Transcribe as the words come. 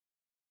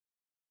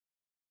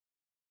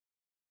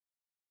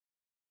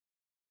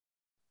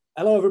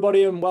Hello,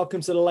 everybody, and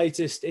welcome to the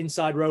latest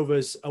Inside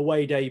Rovers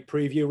away day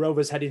preview.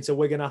 Rovers heading to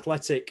Wigan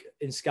Athletic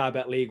in Sky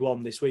Bet League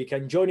One this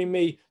weekend. Joining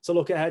me to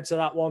look ahead to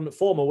that one,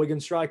 former Wigan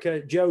striker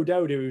Joe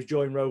Dodo, who's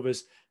joined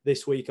Rovers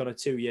this week on a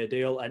 2-year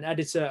deal, and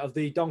editor of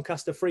the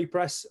Doncaster Free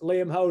Press,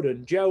 Liam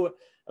Hoden. Joe,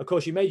 of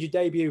course, you made your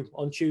debut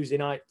on Tuesday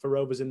night for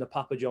Rovers in the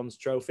Papa John's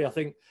Trophy. I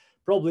think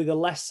probably the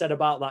less said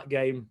about that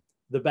game,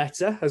 the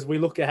better, as we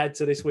look ahead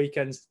to this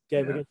weekend's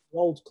game against the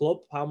old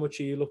club. How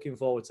much are you looking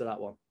forward to that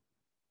one?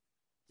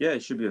 Yeah,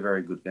 it should be a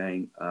very good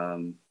game.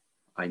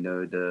 I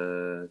know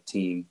the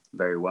team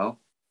very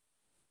well.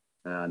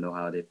 I know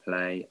how they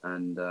play,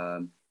 and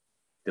the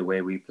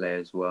way we play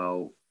as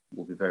well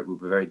will be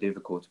very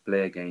difficult to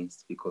play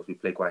against because we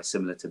play quite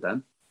similar to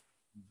them.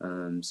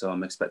 So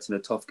I'm expecting a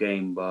tough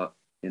game, but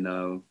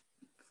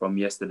from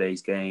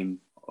yesterday's game,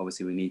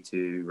 obviously we need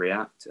to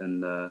react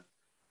and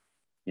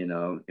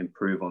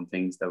improve on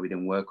things that we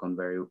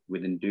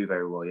didn't do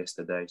very well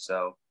yesterday.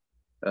 So.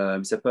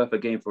 It's a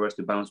perfect game for us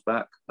to bounce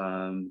back.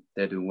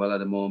 They're doing well at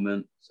the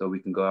moment, so we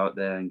can go out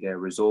there and get a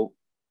result,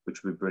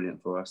 which would be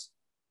brilliant for us.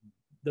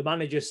 The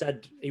manager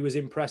said he was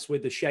impressed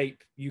with the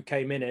shape you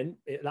came in.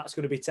 That's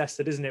going to be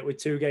tested, isn't it, with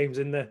 2 games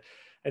in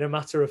a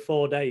matter of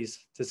 4 days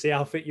to see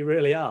how fit you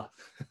really are.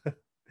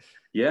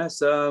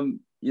 Yes, I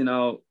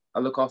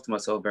look after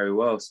myself very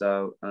well,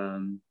 so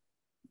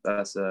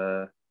that's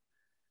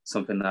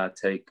something that I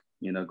take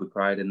good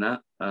pride in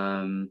that.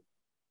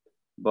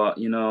 But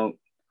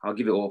I'll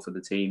give it all for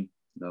the team,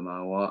 no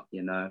matter what,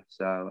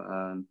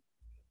 So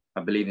I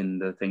believe in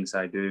the things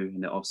I do in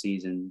the off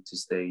season to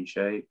stay in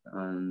shape,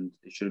 and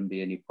it shouldn't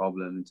be any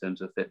problem in terms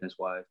of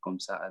fitness-wise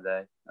come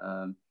Saturday.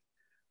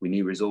 We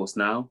need results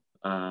now.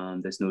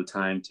 There's no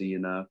time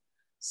to,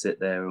 sit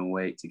there and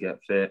wait to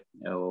get fit,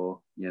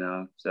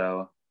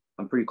 So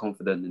I'm pretty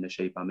confident in the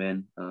shape I'm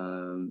in,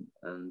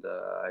 and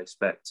I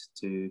expect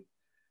to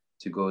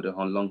go the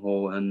long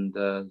haul and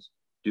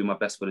do my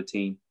best for the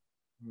team.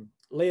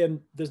 Liam,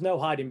 there's no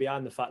hiding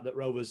behind the fact that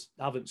Rovers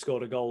haven't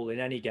scored a goal in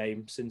any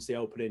game since the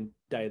opening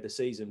day of the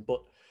season.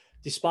 But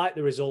despite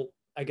the result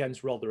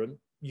against Rotherham,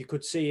 you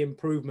could see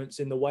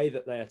improvements in the way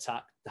that they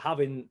attacked.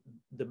 Having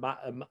the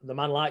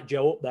man like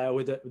Joe up there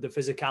with the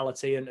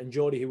physicality and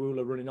Jordi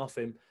Hewula running off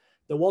him,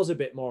 there was a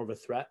bit more of a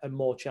threat and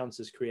more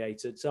chances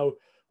created. So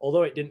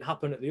although it didn't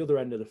happen at the other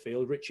end of the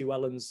field, Richie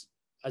Wellens,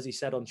 as he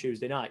said on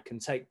Tuesday night, can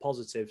take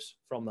positives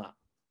from that.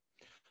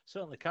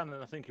 Certainly can,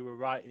 and I think you were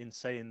right in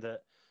saying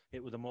that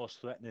it was the most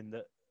threatening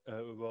that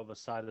Rovers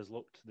side has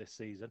looked this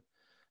season.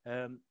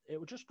 It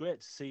was just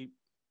great to see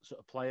sort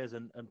of players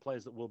and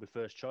players that will be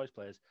first choice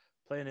players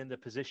playing in the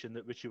position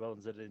that Richie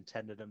Wellens had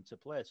intended them to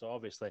play. So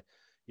obviously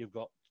you've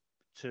got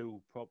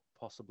 2,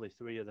 possibly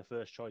 3 of the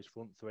first choice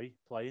front 3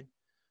 playing.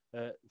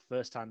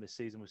 First time this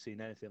season we've seen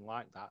anything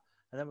like that.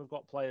 And then we've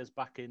got players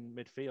back in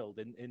midfield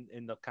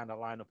in the kind of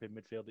lineup in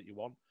midfield that you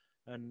want.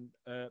 And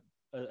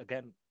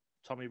again,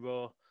 Tommy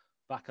Rowe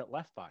back at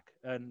left back.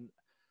 And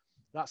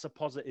that's a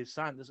positive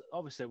sign. There's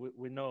obviously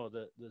we know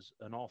that there's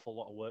an awful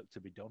lot of work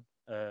to be done,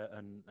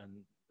 and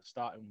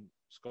starting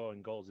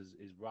scoring goals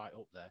is right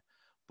up there.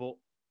 But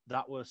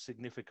that was a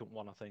significant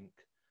one, I think.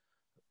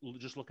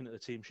 Just looking at the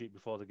team sheet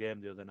before the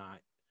game the other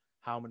night,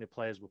 how many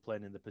players were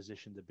playing in the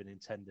position they've been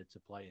intended to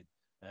play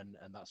in,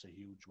 and that's a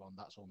huge one.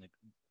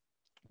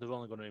 They're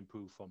only going to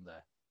improve from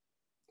there.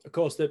 Of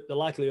course, the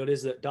likelihood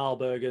is that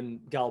Dahlberg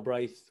and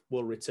Galbraith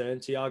will return.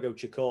 Thiago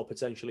Chikor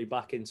potentially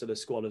back into the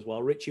squad as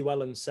well. Richie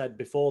Wellens said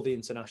before the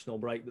international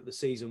break that the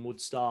season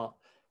would start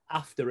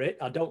after it.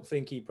 I don't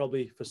think he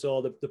probably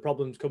foresaw the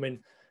problems coming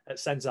at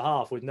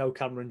centre-half with no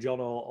Cameron John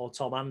or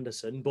Tom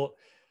Anderson. But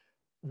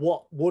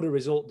what would a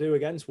result do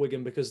against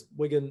Wigan? Because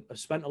Wigan have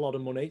spent a lot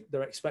of money.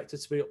 They're expected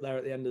to be up there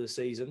at the end of the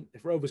season.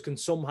 If Rovers can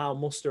somehow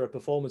muster a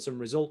performance and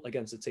result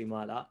against a team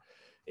like that,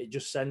 it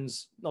just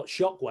sends not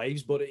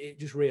shockwaves, but it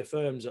just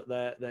reaffirms that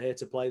they're here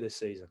to play this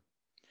season.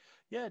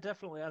 Yeah,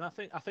 definitely. And I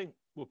think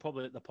we're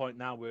probably at the point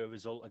now where a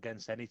result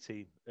against any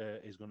team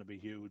is going to be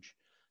huge.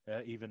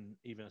 Even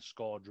a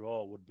score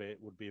draw would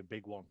be a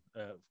big one,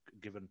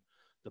 given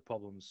the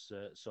problems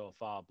so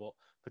far. But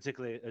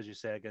particularly, as you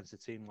say, against a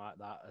team like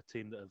that, a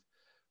team that have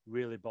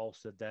really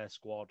bolstered their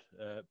squad,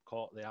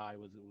 caught the eye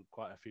with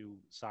quite a few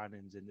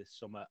signings in this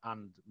summer,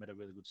 and made a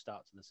really good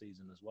start to the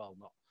season as well.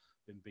 Not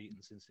been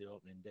beaten since the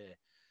opening day.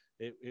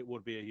 It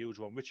would be a huge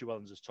one. Richie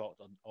Wellens has talked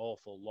an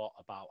awful lot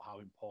about how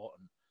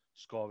important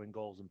scoring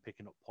goals and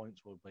picking up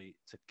points will be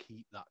to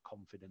keep that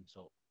confidence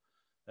up,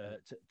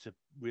 to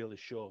really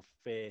show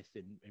faith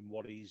in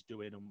what he's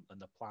doing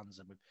and the plans.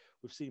 And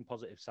we've seen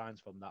positive signs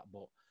from that,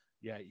 but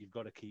yeah, you've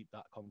got to keep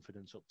that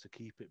confidence up to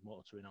keep it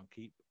motoring on,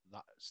 keep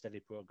that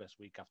steady progress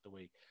week after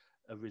week.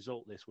 A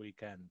result this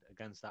weekend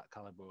against that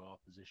calibre of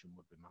opposition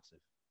would be massive.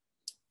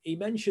 He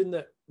mentioned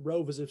that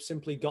Rovers have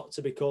simply got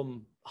to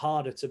become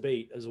harder to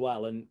beat as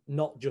well and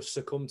not just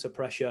succumb to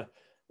pressure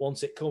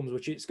once it comes,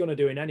 which it's going to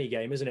do in any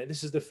game, isn't it?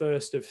 This is the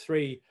first of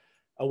 3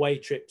 away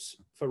trips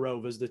for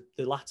Rovers. The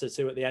latter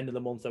 2 at the end of the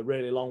month are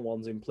really long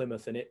ones in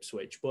Plymouth and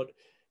Ipswich. But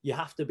you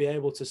have to be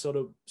able to sort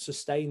of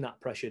sustain that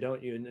pressure,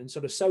 don't you? And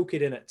sort of soak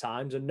it in at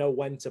times and know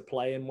when to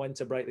play and when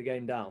to break the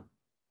game down.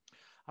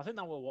 I think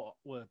that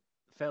we're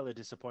fairly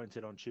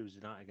disappointed on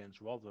Tuesday night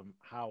against Rotherham,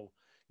 how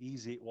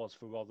easy it was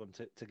for Rotherham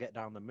to get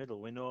down the middle.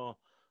 We know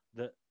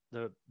that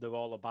they're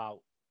all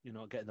about,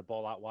 getting the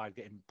ball out wide,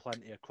 getting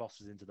plenty of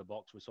crosses into the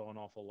box. We saw an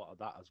awful lot of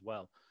that as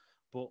well.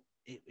 But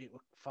it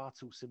was far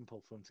too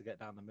simple for them to get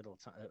down the middle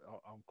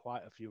on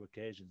quite a few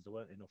occasions. There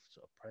weren't enough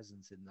sort of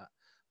presence in that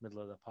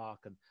middle of the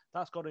park, and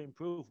that's got to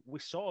improve. We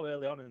saw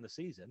early on in the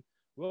season,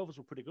 Rovers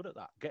were pretty good at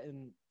that,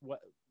 getting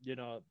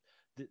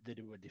they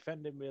were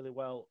defending really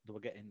well. They were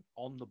getting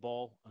on the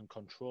ball and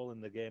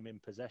controlling the game in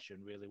possession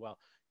really well.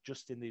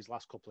 Just in these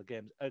last couple of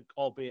games,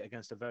 albeit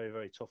against a very,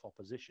 very tough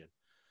opposition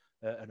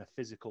and a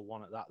physical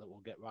one at that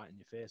will get right in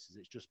your faces.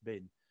 It's just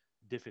been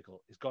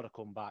difficult. It's got to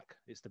come back.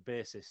 It's the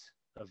basis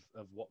of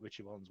what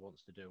Richie Wellens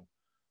wants to do,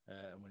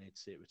 and we need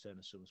to see it return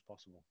as soon as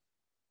possible.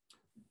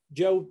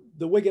 Joe,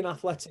 the Wigan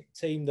Athletic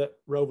team that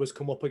Rovers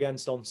come up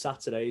against on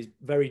Saturday is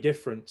very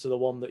different to the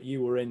one that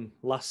you were in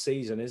last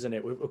season, isn't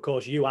it? Of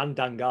course, you and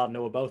Dan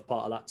Gardner were both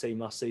part of that team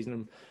last season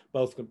and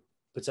both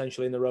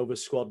potentially in the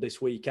Rovers squad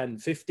this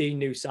weekend. 15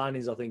 new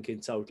signings, I think, in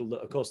total.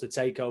 Of course, the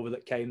takeover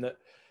that came that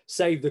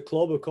saved the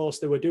club. Of course,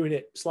 they were doing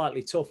it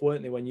slightly tough,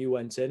 weren't they, when you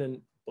went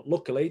in? But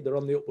luckily, they're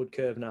on the upward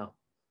curve now.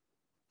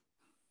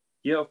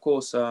 Yeah, of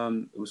course.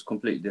 It was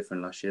completely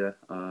different last year.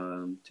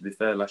 To be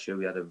fair, last year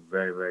we had a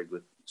very, very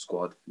good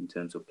squad in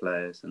terms of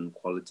players and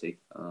quality.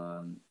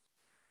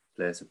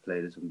 Players have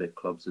played at some big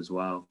clubs as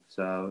well.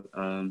 So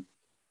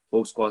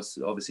both squads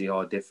obviously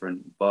are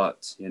different,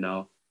 but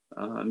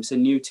it's a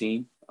new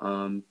team.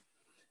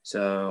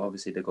 So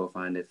obviously they go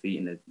find their feet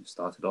and they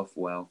started off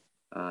well.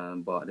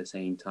 But at the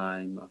same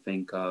time, I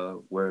think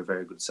we're a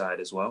very good side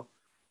as well.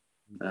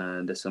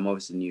 And there's some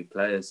obviously new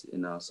players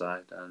in our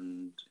side,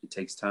 and it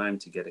takes time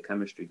to get a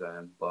chemistry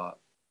going. But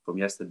from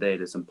yesterday,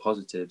 there's some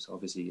positives,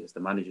 obviously, as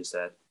the manager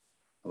said,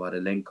 about a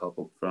link up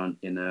front.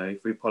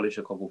 If we polish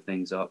a couple of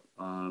things up,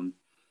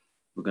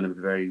 we're going to be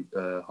a very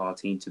hard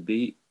team to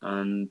beat.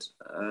 And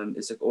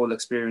it's all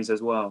experience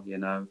as well,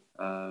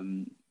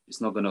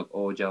 It's not going to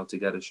all gel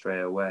together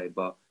straight away,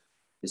 but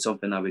it's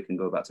something that we can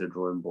go back to the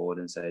drawing board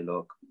and say,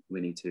 look,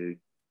 we need to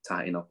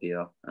tighten up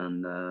here.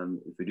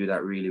 And if we do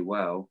that really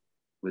well,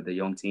 with the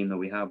young team that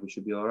we have, we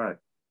should be all right.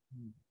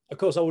 Of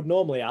course, I would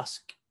normally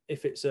ask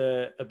if it's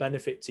a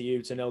benefit to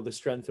you to know the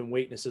strength and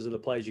weaknesses of the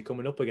players you're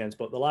coming up against,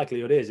 but the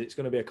likelihood is it's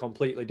going to be a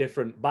completely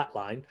different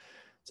backline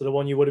to the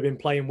one you would have been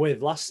playing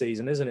with last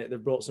season, isn't it?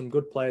 They've brought some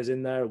good players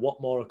in there.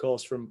 Watmore, of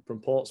course, from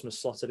Portsmouth,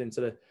 slotted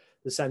into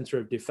the centre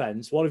of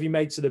defence. What have you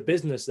made to the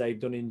business they've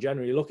done in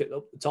general? You look at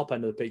the top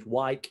end of the pitch,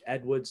 Wyke,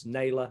 Edwards,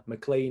 Naylor,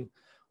 McLean,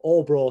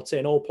 all brought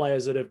in, all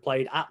players that have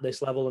played at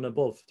this level and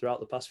above throughout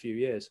the past few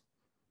years.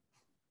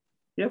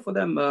 Yeah, for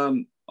them,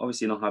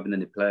 obviously not having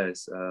any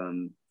players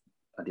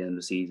at the end of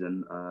the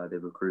season,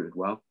 they've recruited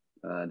well.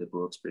 They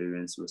brought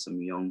experience with some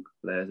young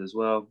players as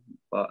well.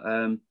 But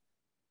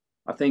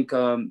I think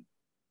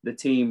the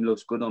team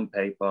looks good on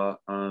paper.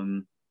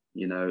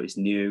 It's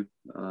new,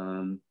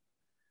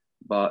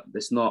 but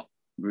there's not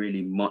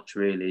really much,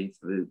 really.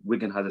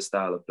 Wigan has a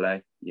style of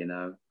play,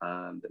 the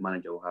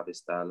manager will have his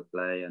style of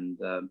play, and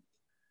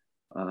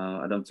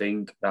I don't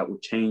think that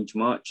would change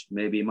much.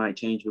 Maybe it might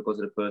change because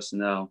of the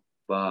personnel,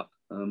 but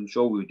I'm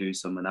sure we'll do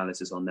some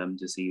analysis on them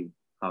to see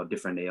how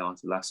different they are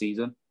to last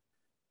season.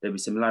 There'll be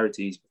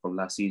similarities from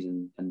last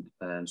season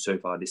and so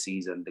far this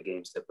season, the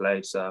games they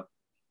played. So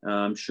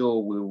I'm sure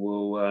we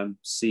will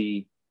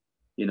see,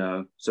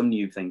 some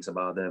new things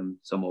about them,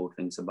 some old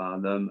things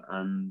about them,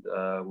 and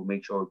we'll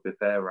make sure we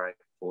prepare right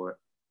for it.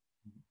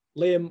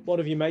 Liam, what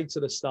have you made to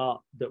the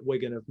start that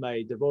Wigan have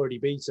made? They've already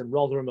beaten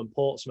Rotherham and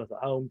Portsmouth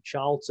at home,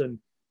 Charlton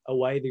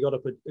away. They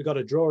got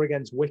a draw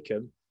against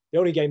Wycombe. The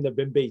only game they've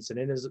been beaten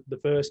in is the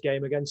first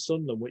game against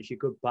Sunderland, which you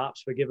could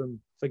perhaps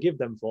forgive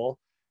them for,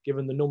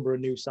 given the number of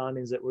new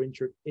signings that were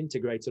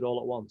integrated all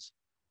at once.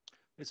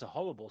 It's a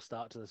horrible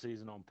start to the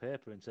season on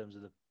paper in terms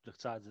of the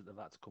sides that they've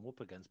had to come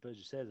up against. But as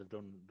you say, they've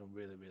done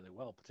really, really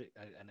well.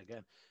 And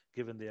again,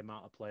 given the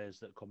amount of players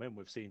that come in,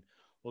 we've seen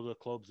other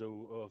clubs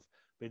who have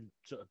been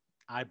sort of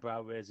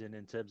eyebrow raising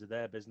in terms of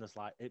their business,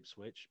 like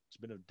Ipswich. It's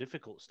been a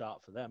difficult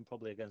start for them,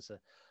 probably against a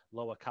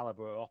lower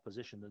calibre of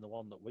opposition than the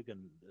one that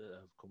Wigan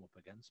have come up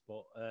against.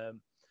 But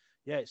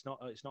it's not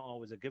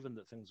always a given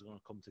that things are going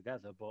to come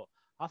together. But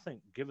I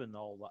think given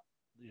all that,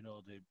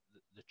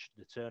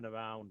 the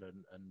turnaround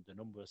and the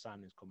number of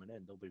signings coming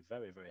in, they'll be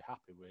very, very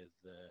happy with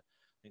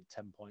I think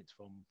 10 points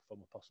from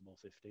a possible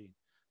 15.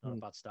 Not a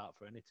bad start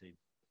for any team.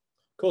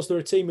 Of course, they're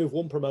a team who've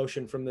won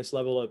promotion from this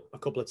level a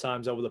couple of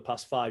times over the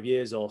past 5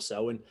 years or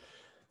so, and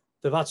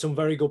they've had some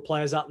very good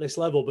players at this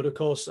level. But of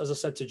course, as I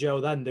said to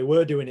Joe then, they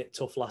were doing it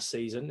tough last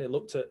season. It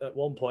looked at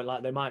one point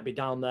like they might be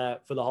down there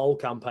for the whole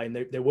campaign.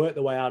 They worked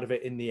their way out of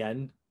it in the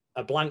end.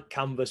 A blank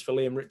canvas for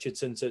Liam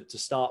Richardson to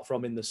start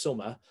from in the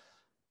summer.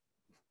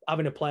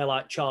 Having a player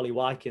like Charlie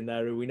Wyke in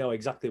there, who we know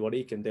exactly what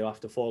he can do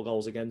after 4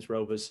 goals against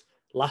Rovers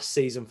last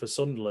season for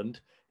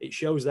Sunderland, it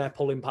shows their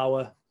pulling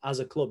power as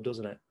a club,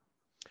 doesn't it?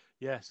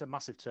 Yeah, it's a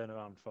massive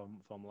turnaround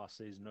from last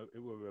season.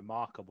 It was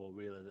remarkable,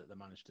 really, that they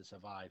managed to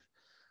survive.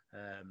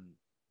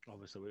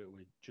 Obviously,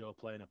 with Joe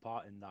playing a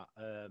part in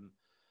that.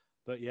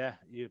 But yeah,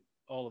 you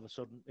all of a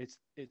sudden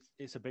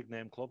it's a big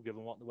name club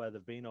given where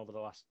they've been over the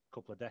last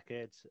couple of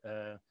decades.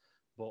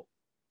 But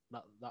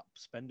that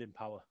spending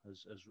power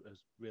has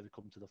really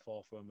come to the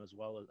forefront as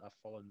well as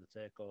following the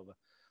takeover.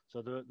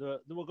 So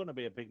there were going to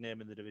be a big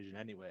name in the division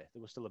anyway.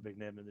 There was still a big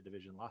name in the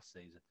division last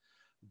season,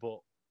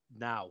 but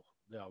now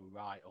they are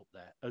right up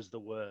there as they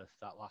were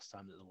that last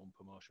time that they won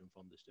promotion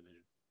from this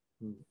division.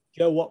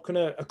 Joe, what can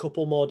a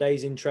couple more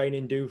days in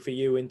training do for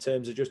you in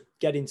terms of just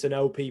getting to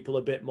know people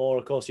a bit more?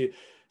 Of course,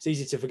 it's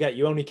easy to forget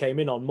you only came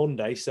in on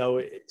Monday, so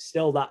it's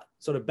still that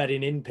sort of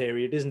bedding in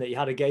period, isn't it? You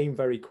had a game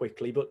very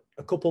quickly, but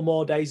a couple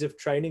more days of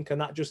training, can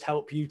that just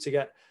help you to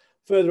get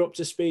further up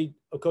to speed?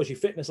 Of course, your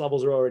fitness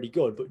levels are already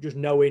good, but just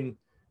knowing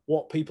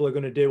what people are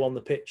going to do on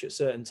the pitch at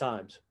certain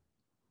times.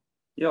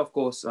 Yeah, of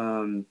course.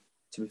 To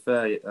be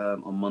fair,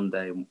 on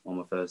Monday, on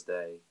my first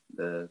day,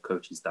 the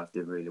coaching staff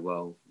did really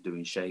well,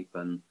 doing shape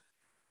and,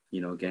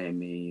 getting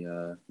me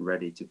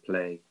ready to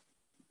play,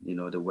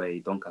 the way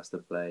Doncaster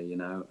play,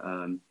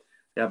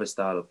 They have a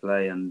style of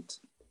play, and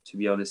to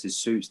be honest, it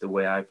suits the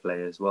way I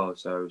play as well.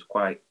 So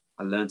I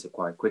learned it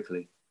quite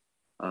quickly.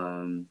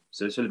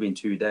 So it's only been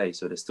 2 days,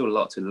 so there's still a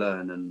lot to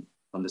learn and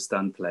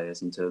understand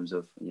players in terms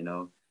of,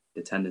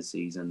 the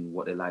tendencies and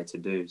what they like to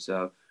do.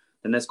 So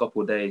the next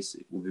couple of days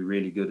will be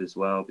really good as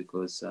well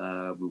because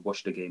we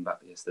watched the game back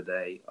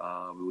yesterday.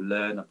 We will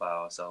learn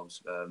about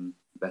ourselves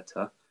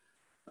better.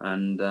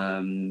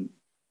 And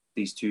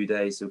these 2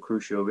 days are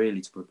crucial really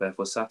to prepare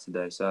for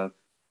Saturday. So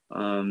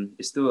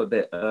it's still a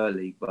bit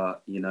early,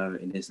 but,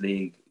 in this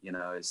league,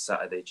 it's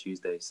Saturday,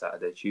 Tuesday.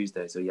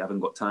 So you haven't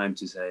got time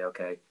to say,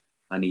 okay,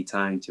 I need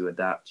time to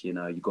adapt. You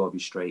got to be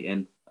straight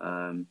in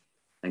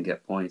and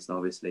get points. And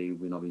obviously,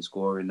 we've not been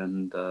scoring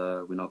and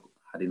we've not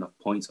had enough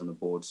points on the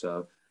board.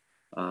 So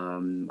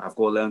I've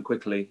got to learn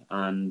quickly,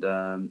 and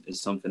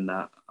it's something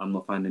that I'm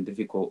not finding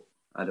difficult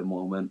at the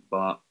moment.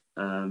 But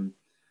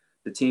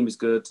the team is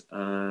good.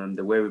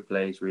 The way we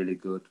play is really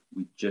good.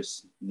 We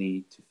just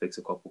need to fix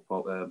a couple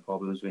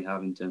problems we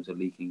have in terms of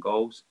leaking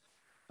goals.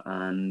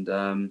 And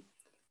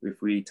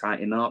if we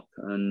tighten up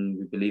and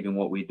we believe in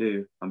what we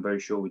do, I'm very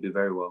sure we do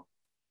very well.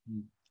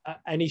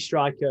 Any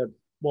striker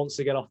wants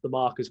to get off the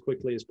mark as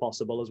quickly as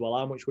possible as well.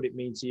 How much would it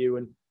mean to you?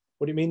 And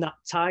would it mean that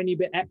tiny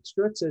bit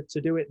extra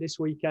to do it this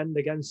weekend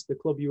against the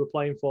club you were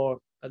playing for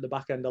at the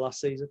back end of last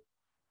season?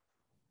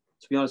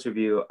 To be honest with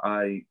you,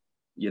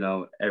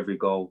 every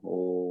goal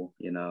or,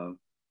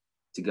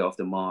 to get off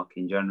the mark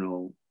in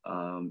general,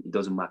 it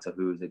doesn't matter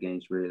who it's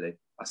against really.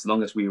 As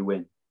long as we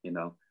win,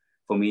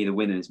 For me, the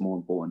winning is more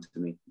important to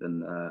me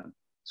than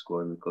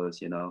scoring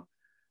because,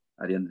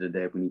 at the end of the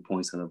day, we need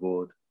points on the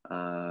board.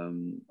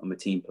 I'm a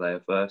team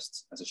player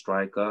first. As a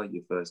striker,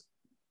 your first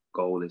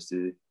goal is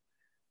to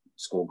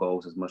score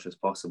goals as much as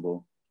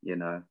possible,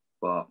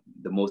 But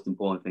the most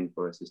important thing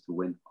for us is to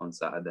win on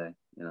Saturday,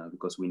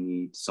 because we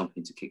need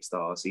something to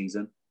kickstart our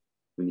season.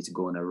 We need to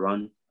go on a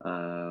run,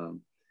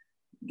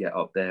 get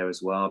up there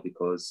as well,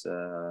 because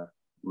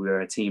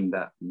we're a team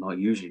that not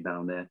usually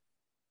down there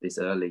this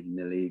early in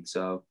the league.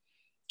 So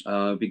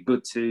it'd be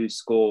good to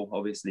score,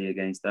 obviously,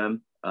 against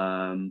them.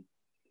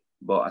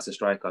 But as a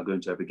striker, I go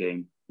into every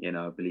game,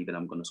 believing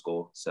I'm going to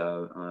score.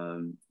 So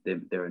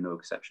they're no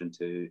exception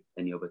to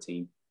any other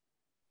team.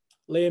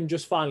 Liam,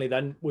 just finally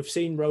then, we've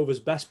seen Rovers'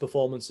 best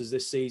performances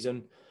this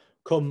season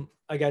come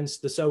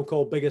against the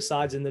so-called bigger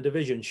sides in the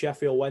division.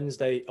 Sheffield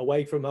Wednesday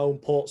away from home,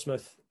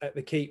 Portsmouth at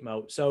the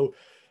Keepmoat. So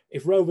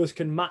if Rovers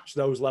can match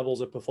those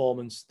levels of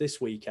performance this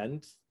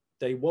weekend,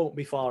 they won't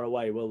be far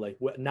away, will they?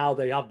 Now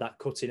they have that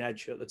cutting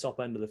edge at the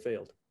top end of the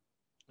field.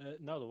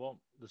 No, they won't.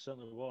 They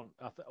certainly won't.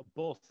 I think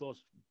both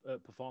those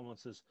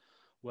performances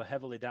were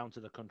heavily down to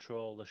the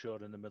control they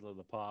showed in the middle of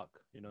the park.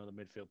 The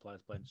midfield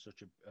players playing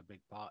such a big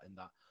part in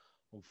that.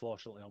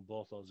 Unfortunately, on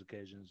both those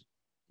occasions,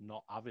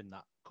 not having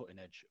that cutting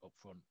edge up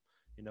front,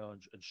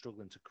 and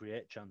struggling to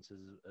create chances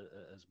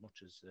as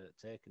much as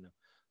taking them.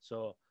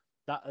 So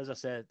that, as I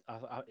said,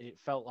 it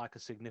felt like a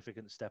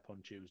significant step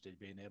on Tuesday,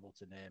 being able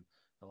to name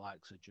the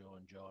likes of Joe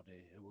and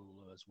Geordie,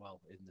 Hulu as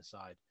well in the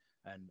side.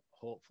 And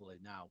hopefully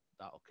now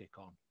that'll kick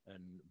on.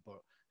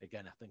 But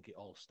again, I think it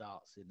all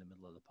starts in the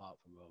middle of the park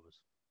for Rovers.